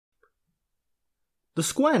The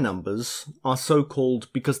square numbers are so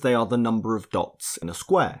called because they are the number of dots in a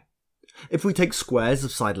square. If we take squares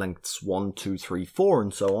of side lengths 1, 2, 3, 4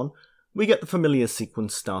 and so on, we get the familiar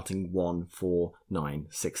sequence starting 1, 4, 9,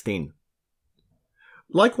 16.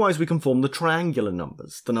 Likewise, we can form the triangular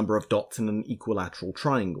numbers, the number of dots in an equilateral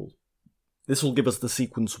triangle. This will give us the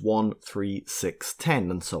sequence 1, 3, 6,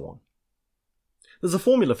 10 and so on. There's a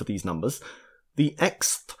formula for these numbers. The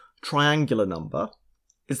xth triangular number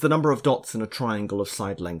is the number of dots in a triangle of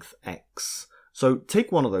side length x. So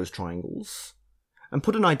take one of those triangles and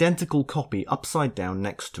put an identical copy upside down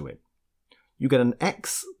next to it. You get an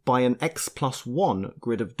x by an x plus 1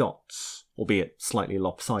 grid of dots, albeit slightly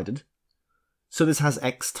lopsided. So this has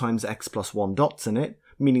x times x plus 1 dots in it,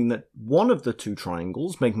 meaning that one of the two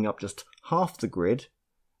triangles, making up just half the grid,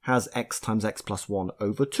 has x times x plus 1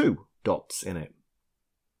 over 2 dots in it.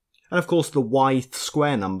 And of course the yth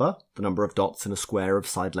square number, the number of dots in a square of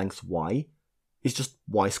side length y, is just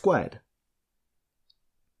y squared.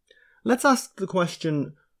 Let's ask the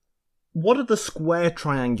question, what are the square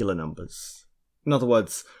triangular numbers? In other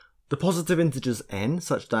words, the positive integers n,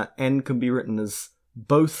 such that n can be written as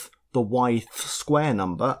both the yth square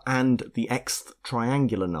number and the xth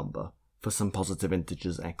triangular number for some positive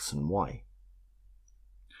integers x and y.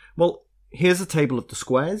 Well, here's a table of the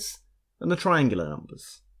squares and the triangular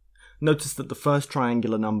numbers. Notice that the first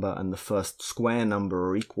triangular number and the first square number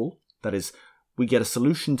are equal. That is, we get a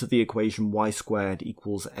solution to the equation y squared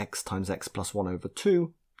equals x times x plus 1 over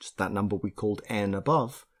 2, just that number we called n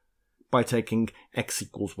above, by taking x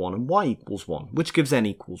equals 1 and y equals 1, which gives n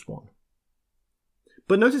equals 1.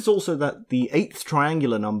 But notice also that the 8th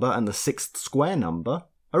triangular number and the 6th square number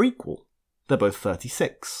are equal. They're both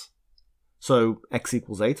 36. So x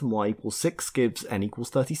equals 8 and y equals 6 gives n equals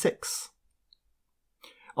 36.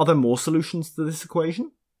 Are there more solutions to this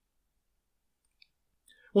equation?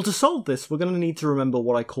 Well, to solve this, we're going to need to remember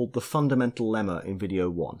what I called the fundamental lemma in video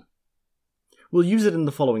 1. We'll use it in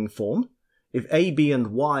the following form. If a, b and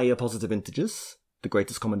y are positive integers, the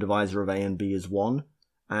greatest common divisor of a and b is 1,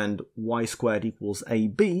 and y squared equals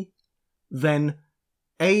ab, then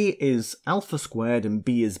a is alpha squared and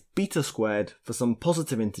b is beta squared for some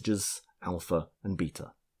positive integers alpha and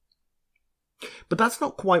beta. But that's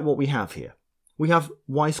not quite what we have here. We have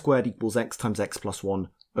y squared equals x times x plus 1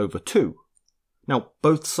 over 2. Now,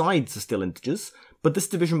 both sides are still integers, but this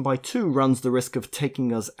division by 2 runs the risk of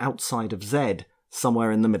taking us outside of z,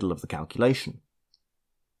 somewhere in the middle of the calculation.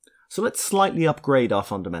 So let's slightly upgrade our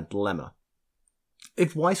fundamental lemma.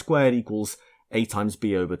 If y squared equals a times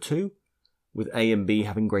b over 2, with a and b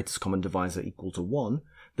having greatest common divisor equal to 1,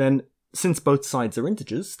 then since both sides are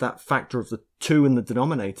integers, that factor of the 2 in the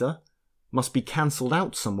denominator must be cancelled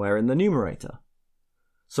out somewhere in the numerator.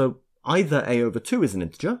 So either a over 2 is an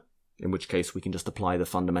integer, in which case we can just apply the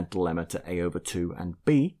fundamental lemma to a over 2 and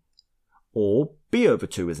b, or b over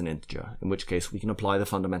 2 is an integer, in which case we can apply the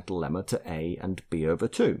fundamental lemma to a and b over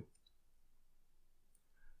 2.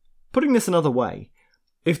 Putting this another way,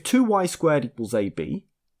 if 2y squared equals ab,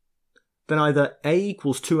 then either a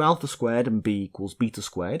equals 2 alpha squared and b equals beta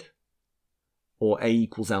squared, or a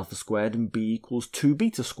equals alpha squared and b equals 2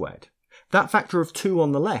 beta squared. That factor of 2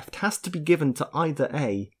 on the left has to be given to either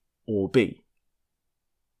a or b.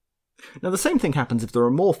 Now the same thing happens if there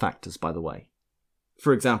are more factors, by the way.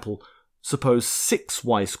 For example, suppose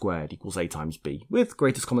 6y squared equals a times b, with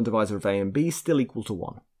greatest common divisor of a and b still equal to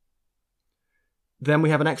 1. Then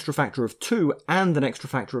we have an extra factor of 2 and an extra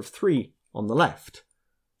factor of 3 on the left,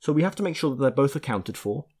 so we have to make sure that they're both accounted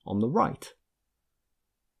for on the right.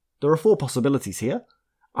 There are 4 possibilities here.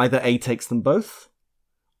 Either a takes them both,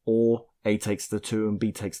 or a takes the 2 and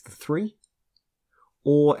b takes the 3,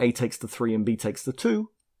 or a takes the 3 and b takes the 2,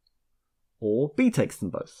 or b takes them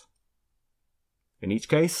both. In each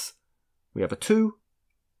case, we have a 2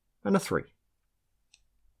 and a 3.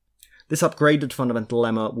 This upgraded fundamental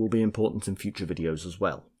lemma will be important in future videos as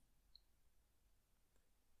well.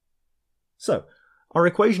 So, our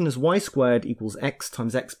equation is y squared equals x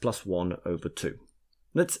times x plus 1 over 2.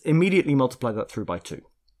 Let's immediately multiply that through by 2.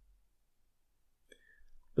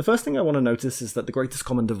 The first thing I want to notice is that the greatest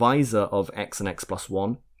common divisor of x and x plus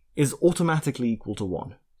 1 is automatically equal to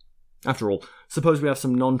 1. After all, suppose we have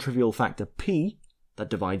some non-trivial factor p that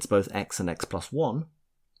divides both x and x plus 1,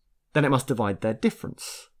 then it must divide their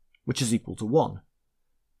difference, which is equal to 1.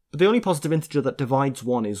 But the only positive integer that divides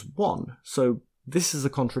 1 is 1, so this is a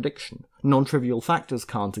contradiction. Non-trivial factors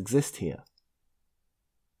can't exist here.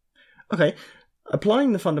 Okay,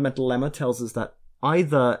 applying the fundamental lemma tells us that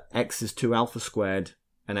either x is 2 alpha squared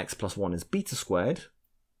and x plus 1 is beta squared,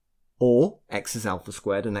 or x is alpha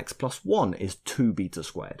squared and x plus 1 is 2 beta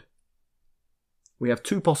squared. We have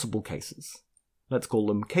 2 possible cases. Let's call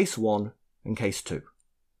them case 1 and case 2.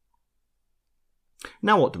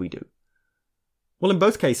 Now what do we do? Well, in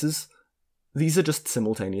both cases, these are just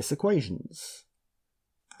simultaneous equations.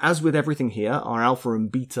 As with everything here, our alpha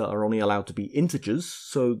and beta are only allowed to be integers,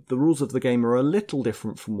 so the rules of the game are a little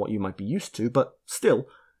different from what you might be used to, but still,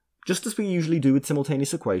 just as we usually do with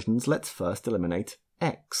simultaneous equations, let's first eliminate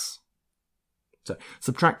x. So,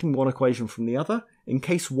 subtracting one equation from the other, in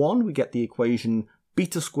case 1 we get the equation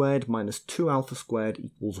beta squared minus 2 alpha squared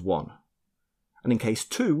equals 1. And in case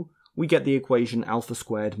 2, we get the equation alpha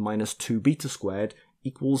squared minus 2 beta squared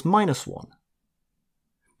equals minus 1.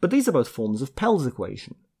 But these are both forms of Pell's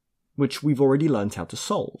equation, which we've already learned how to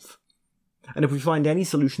solve. And if we find any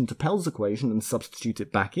solution to Pell's equation and substitute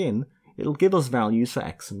it back in, it'll give us values for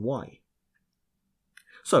x and y.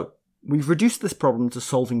 So, we've reduced this problem to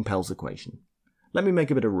solving Pell's equation. Let me make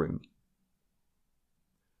a bit of room.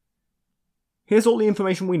 Here's all the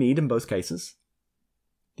information we need in both cases.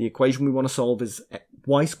 The equation we want to solve is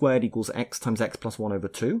y squared equals x times x plus 1 over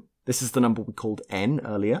 2. This is the number we called n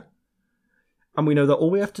earlier. And we know that all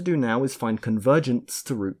we have to do now is find convergence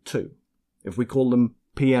to root 2. If we call them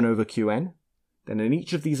Pn over Qn, then in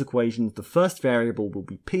each of these equations the first variable will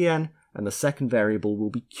be Pn and the second variable will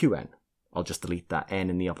be Qn. I'll just delete that n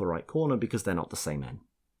in the upper right corner because they're not the same n.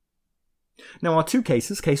 Now our two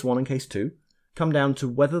cases, case 1 and case 2, come down to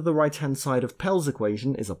whether the right-hand side of Pell's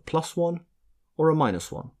equation is a plus 1 or a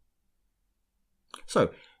minus 1.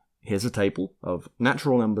 So here's a table of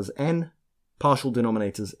natural numbers n, partial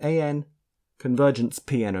denominators an, convergence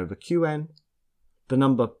Pn over Qn, the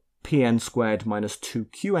number Pn squared minus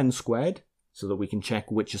 2Qn squared, so that we can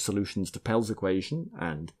check which are solutions to Pell's equation,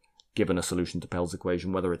 and given a solution to Pell's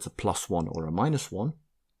equation whether it's a plus 1 or a minus 1.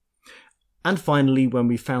 And finally, when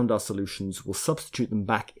we've found our solutions, we'll substitute them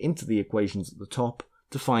back into the equations at the top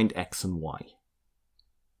to find x and y.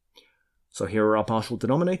 So here are our partial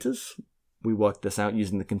denominators. We worked this out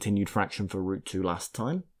using the continued fraction for root 2 last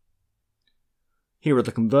time. Here are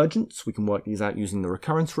the convergents. We can work these out using the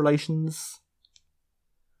recurrence relations.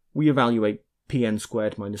 We evaluate Pn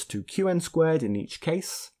squared minus 2Qn squared in each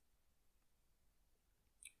case.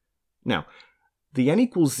 Now, the n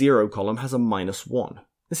equals 0 column has a minus 1.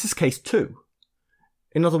 This is case 2.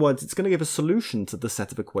 In other words, it's going to give a solution to the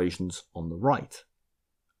set of equations on the right.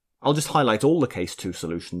 I'll just highlight all the case 2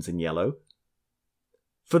 solutions in yellow.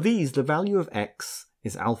 For these, the value of x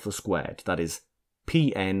is alpha squared, that is,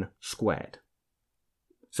 Pn squared.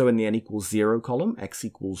 So in the n equals 0 column, x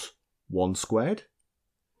equals 1 squared.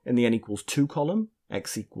 In the n equals 2 column,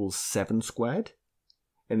 x equals 7 squared.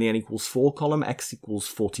 In the n equals 4 column, x equals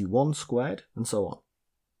 41 squared, and so on.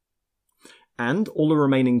 And all the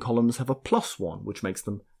remaining columns have a plus 1, which makes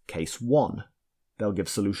them case 1. They'll give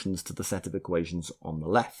solutions to the set of equations on the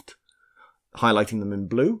left. Highlighting them in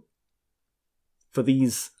blue, for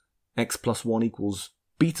these, x plus 1 equals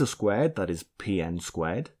beta squared, that is Pn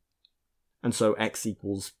squared. And so x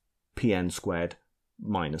equals Pn squared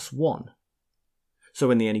minus 1.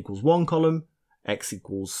 So in the n equals 1 column, x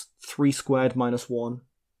equals 3 squared minus 1.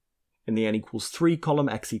 In the n equals 3 column,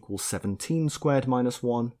 x equals 17 squared minus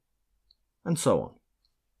 1. And so on.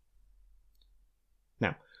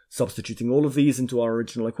 Now, substituting all of these into our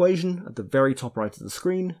original equation at the very top right of the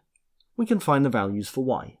screen, we can find the values for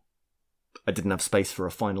y. I didn't have space for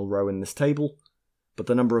a final row in this table, but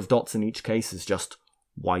the number of dots in each case is just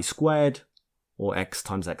y squared, or x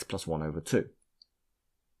times x plus 1 over 2.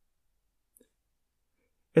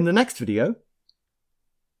 In the next video,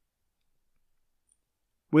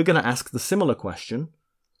 we're going to ask the similar question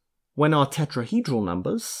when our tetrahedral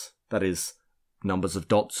numbers, that is, numbers of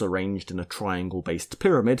dots arranged in a triangle-based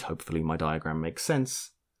pyramid, hopefully my diagram makes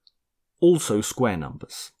sense, also square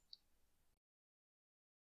numbers.